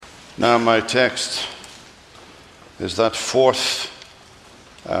Now my text is that fourth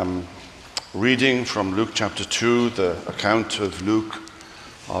reading from Luke chapter 2, the account of Luke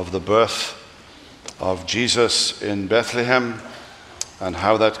of the birth of Jesus in Bethlehem and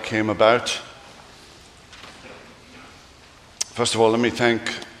how that came about. First of all, let me thank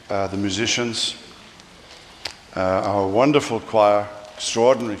the musicians, our wonderful choir,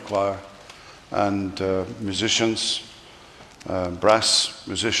 extraordinary choir, and musicians, brass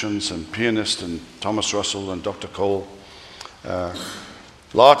musicians and pianist, and Thomas Russell and Dr. Cole.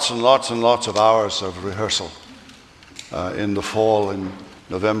 Lots and lots and lots of hours of rehearsal in the fall, in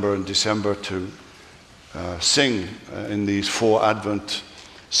November and December, to sing in these 4 Advent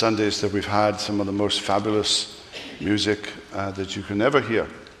Sundays that we've had some of the most fabulous music that you can ever hear.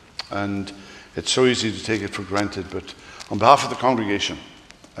 And it's so easy to take it for granted, but on behalf of the congregation,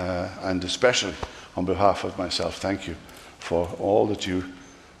 and especially on behalf of myself, thank you for all that you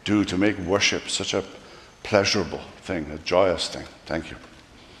do to make worship such a pleasurable thing, a joyous thing. Thank you.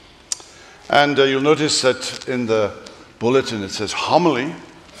 And you'll notice that in the bulletin it says homily,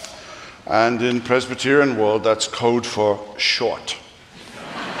 and in Presbyterian world that's code for short.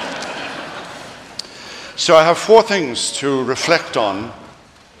 So I have 4 things to reflect on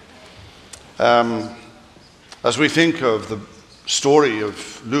as we think of the story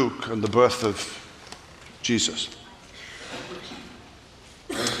of Luke and the birth of Jesus.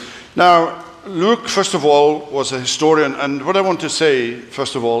 Now, Luke, first of all, was a historian, and what I want to say,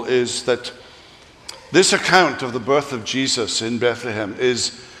 first of all, is that this account of the birth of Jesus in Bethlehem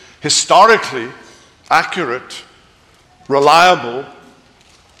is historically accurate, reliable,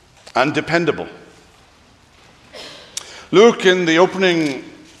 and dependable. Luke, in the opening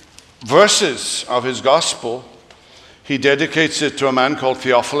verses of his gospel, he dedicates it to a man called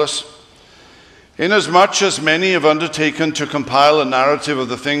Theophilus. Inasmuch as many have undertaken to compile a narrative of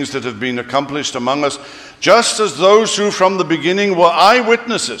the things that have been accomplished among us, just as those who from the beginning were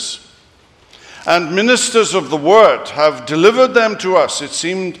eyewitnesses and ministers of the word have delivered them to us, it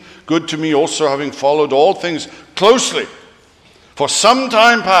seemed good to me also, having followed all things closely for some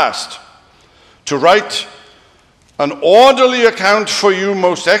time past, to write an orderly account for you,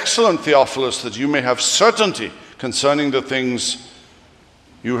 most excellent Theophilus, that you may have certainty concerning the things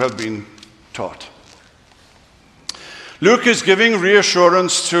you have been taught. Luke is giving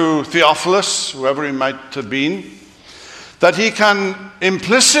reassurance to Theophilus, whoever he might have been, that he can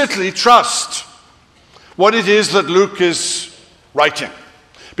implicitly trust what it is that Luke is writing,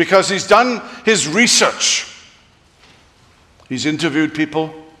 because he's done his research. He's interviewed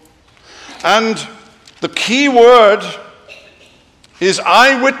people, and the key word is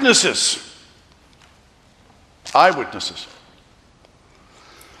eyewitnesses. Eyewitnesses.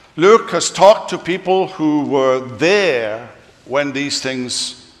 Luke has talked to people who were there when these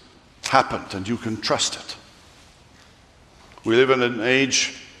things happened, and you can trust it. We live in an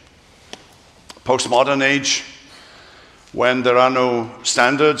age, postmodern age, when there are no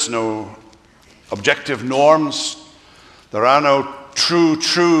standards, no objective norms, there are no true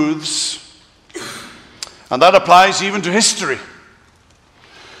truths, and that applies even to history.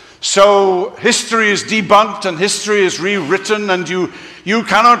 So history is debunked and history is rewritten, and you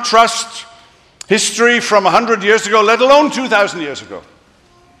cannot trust history from 100 years ago, let alone 2,000 years ago.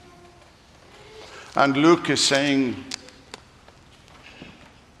 And Luke is saying,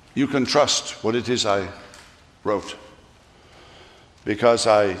 you can trust what it is I wrote, because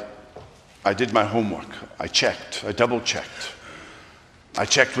I did my homework. I checked, I double-checked. I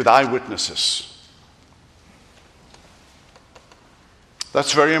checked with eyewitnesses.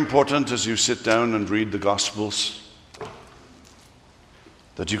 That's very important as you sit down and read the Gospels,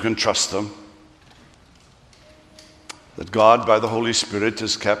 that you can trust them, that God, by the Holy Spirit,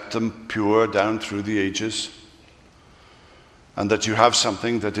 has kept them pure down through the ages, and that you have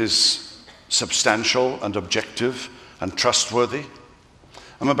something that is substantial and objective and trustworthy.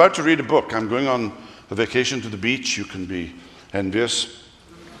 I'm about to read a book. I'm going on a vacation to the beach. You can be envious.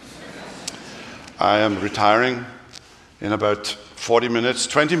 I am retiring in about 40 minutes,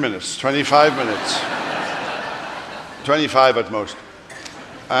 20 minutes, 25 minutes, 25 at most.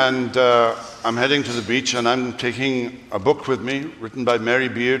 And I'm heading to the beach, and I'm taking a book with me written by Mary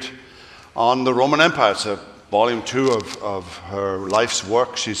Beard on the Roman Empire. It's a volume 2 of her life's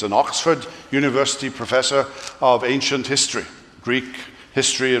work. She's an Oxford University professor of ancient history, Greek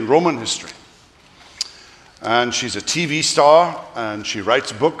history and Roman history. And she's a TV star, and she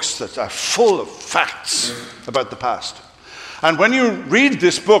writes books that are full of facts about the past. And when you read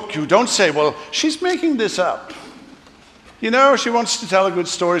this book, you don't say, well, she's making this up. You know, she wants to tell a good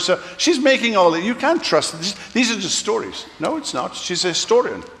story, so she's making all that. You can't trust this. These are just stories. No, it's not. She's a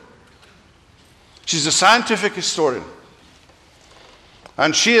historian. She's a scientific historian.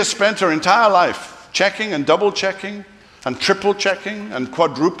 And she has spent her entire life checking and double checking and triple checking and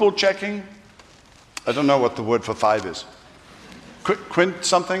quadruple checking. I don't know what the word for 5 is. Quint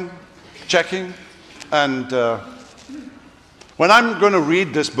something? Checking. And when I'm going to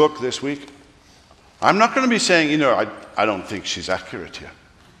read this book this week, I'm not going to be saying, I don't think she's accurate here.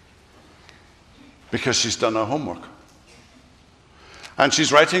 Because she's done her homework. And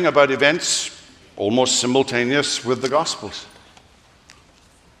she's writing about events almost simultaneous with the Gospels.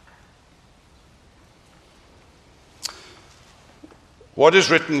 What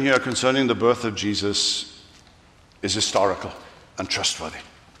is written here concerning the birth of Jesus is historical and trustworthy.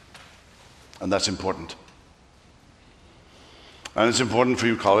 And that's important. And it's important for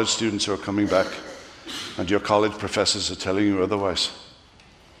you college students who are coming back and your college professors are telling you otherwise.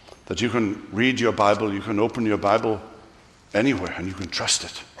 That you can read your Bible, you can open your Bible anywhere and you can trust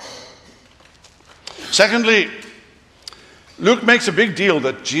it. Secondly, Luke makes a big deal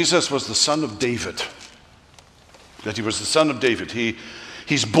that Jesus was the son of David. That he was the son of David.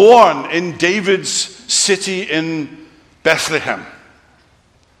 He's born in David's city in Bethlehem.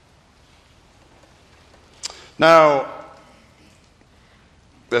 Now,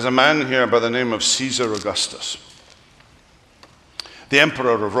 there's a man here by the name of Caesar Augustus, the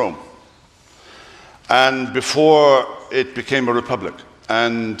emperor of Rome, and before it became a republic.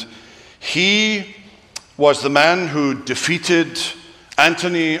 And he was the man who defeated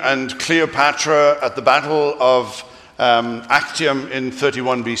Antony and Cleopatra at the Battle of Actium in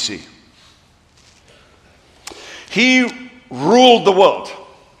 31 BC. He ruled the world.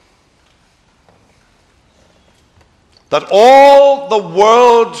 That all the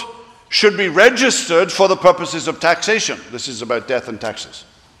world should be registered for the purposes of taxation. This is about death and taxes.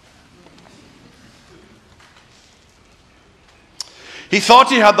 He thought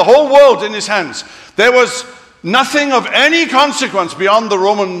he had the whole world in his hands. There was nothing of any consequence beyond the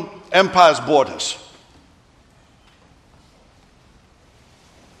Roman Empire's borders.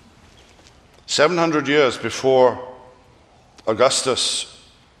 700 years before Augustus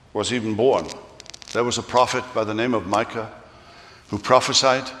was even born, there was a prophet by the name of Micah who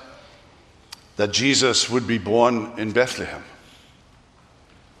prophesied that Jesus would be born in Bethlehem.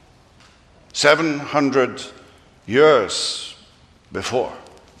 700 years before.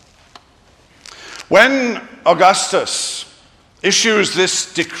 When Augustus issues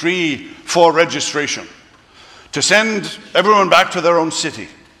this decree for registration to send everyone back to their own city,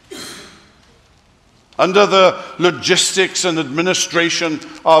 under the logistics and administration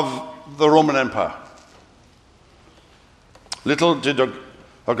of the Roman Empire, little did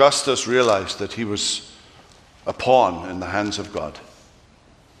Augustus realize that he was a pawn in the hands of God.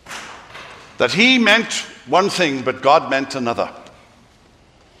 That he meant one thing, but God meant another.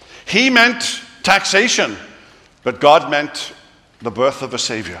 He meant taxation, but God meant the birth of a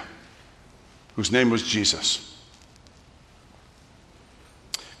Savior, whose name was Jesus.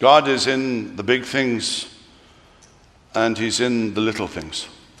 God is in the big things, and he's in the little things.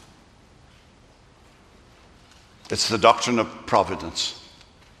 It's the doctrine of providence.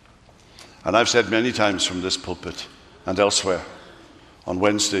 And I've said many times from this pulpit and elsewhere on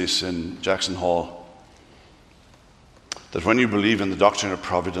Wednesdays in Jackson Hall that when you believe in the doctrine of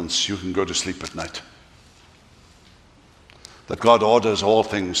providence, you can go to sleep at night. That God orders all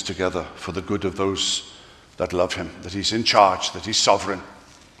things together for the good of those that love him, that he's in charge, that he's sovereign.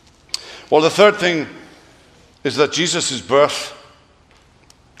 Well, the third thing is that Jesus' birth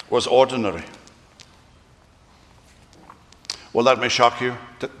was ordinary. Well, that may shock you.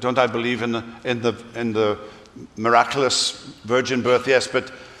 Don't I believe in the miraculous virgin birth? Yes,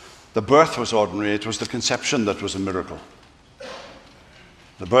 but the birth was ordinary. It was the conception that was a miracle.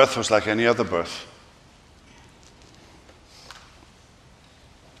 The birth was like any other birth.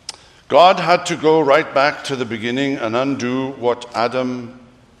 God had to go right back to the beginning and undo what Adam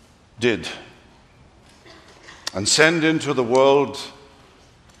did and send into the world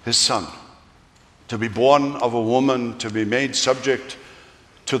his son, to be born of a woman, to be made subject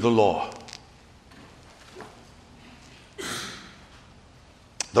to the law.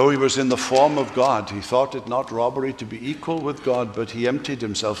 Though he was in the form of God, he thought it not robbery to be equal with God, but he emptied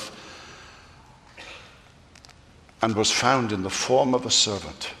himself and was found in the form of a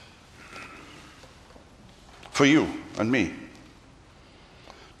servant. For you and me,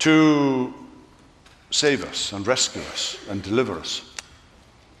 to save us and rescue us and deliver us.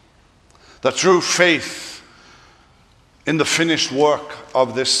 That through faith in the finished work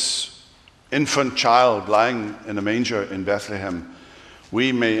of this infant child lying in a manger in Bethlehem,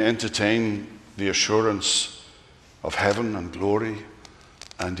 we may entertain the assurance of heaven and glory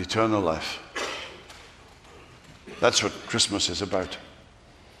and eternal life. That's what Christmas is about.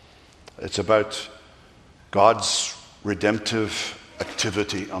 It's about God's redemptive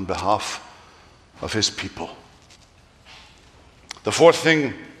activity on behalf of his people. The fourth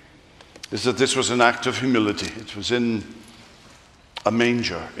thing is that this was an act of humility. It was in a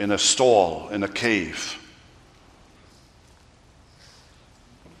manger, in a stall, in a cave.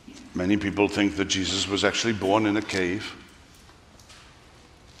 Many people think that Jesus was actually born in a cave,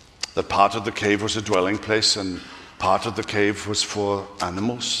 that part of the cave was a dwelling place and part of the cave was for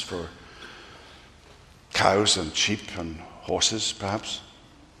animals, for cows and sheep and horses, perhaps.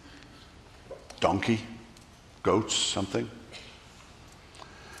 Donkey, goats, something.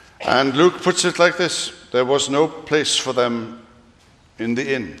 And Luke puts it like this: there was no place for them in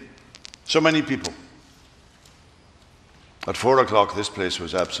the inn. So many people. At 4 o'clock, this place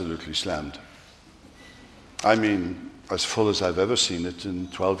was absolutely slammed. I mean, as full as I've ever seen it in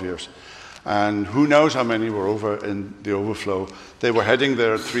 12 years. And who knows how many were over in the overflow. They were heading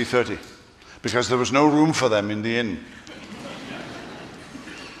there at 3:30 because there was no room for them in the inn.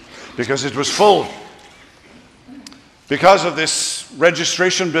 Because it was full. Because of this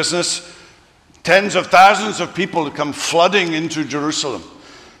registration business, tens of thousands of people had come flooding into Jerusalem.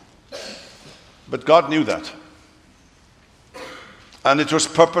 But God knew that. And it was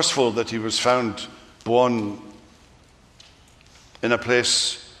purposeful that he was found born in a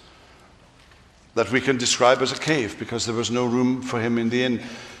place that we can describe as a cave, because there was no room for him in the inn,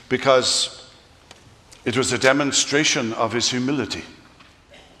 because it was a demonstration of his humility.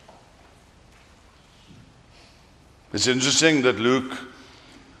 It's interesting that Luke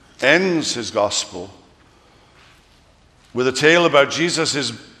ends his gospel with a tale about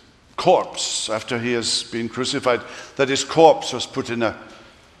Jesus' corpse after he has been crucified, that his corpse was put in a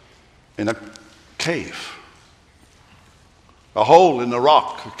cave, a hole in the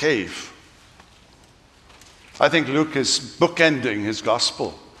rock, a cave. I think Luke is bookending his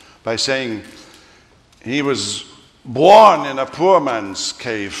gospel by saying he was born in a poor man's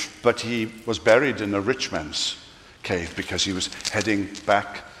cave, but he was buried in a rich man's cave because he was heading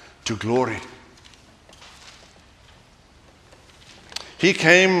back to glory. He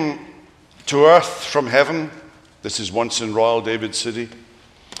came to earth from heaven. This is once in royal David City.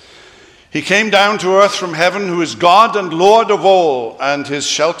 He came down to earth from heaven, who is God and Lord of all, and his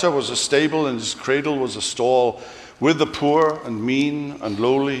shelter was a stable and his cradle was a stall. With the poor and mean and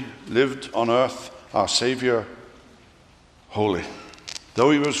lowly lived on earth our Savior, holy.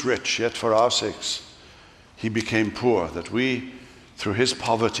 Though he was rich, yet for our sakes he became poor, that we through his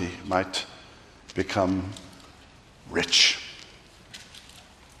poverty might become rich.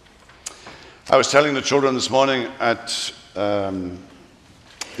 I was telling the children this morning at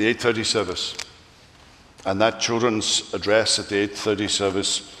the 8:30 service, and that children's address at the 8:30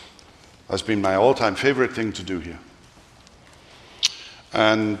 service has been my all-time favorite thing to do here.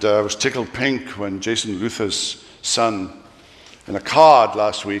 And I was tickled pink when Jason Luther's son, in a card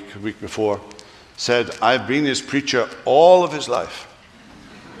last week, a week before, said, "I've been his preacher all of his life."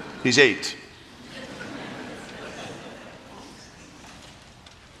 He's 8.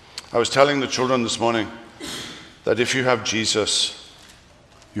 I was telling the children this morning that if you have Jesus,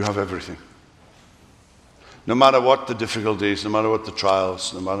 you have everything. No matter what the difficulties, no matter what the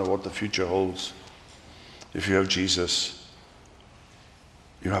trials, no matter what the future holds, if you have Jesus,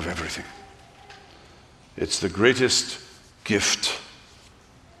 you have everything. It's the greatest gift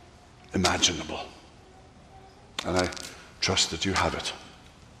imaginable. And I trust that you have it.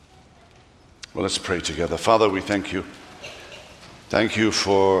 Well, let's pray together. Father, we thank you. Thank you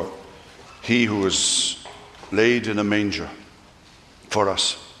for he who was laid in a manger for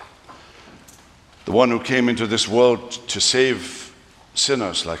us. The one who came into this world to save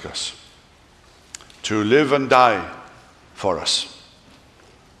sinners like us, to live and die for us,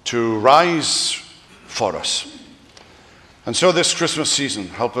 to rise for us. And so this Christmas season,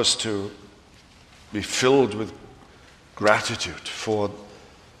 help us to be filled with gratitude for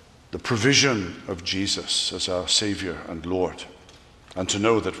the provision of Jesus as our Savior and Lord, and to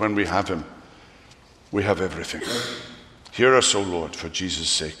know that when we have him, we have everything. Hear us, O Lord, for Jesus'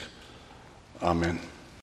 sake. Amen.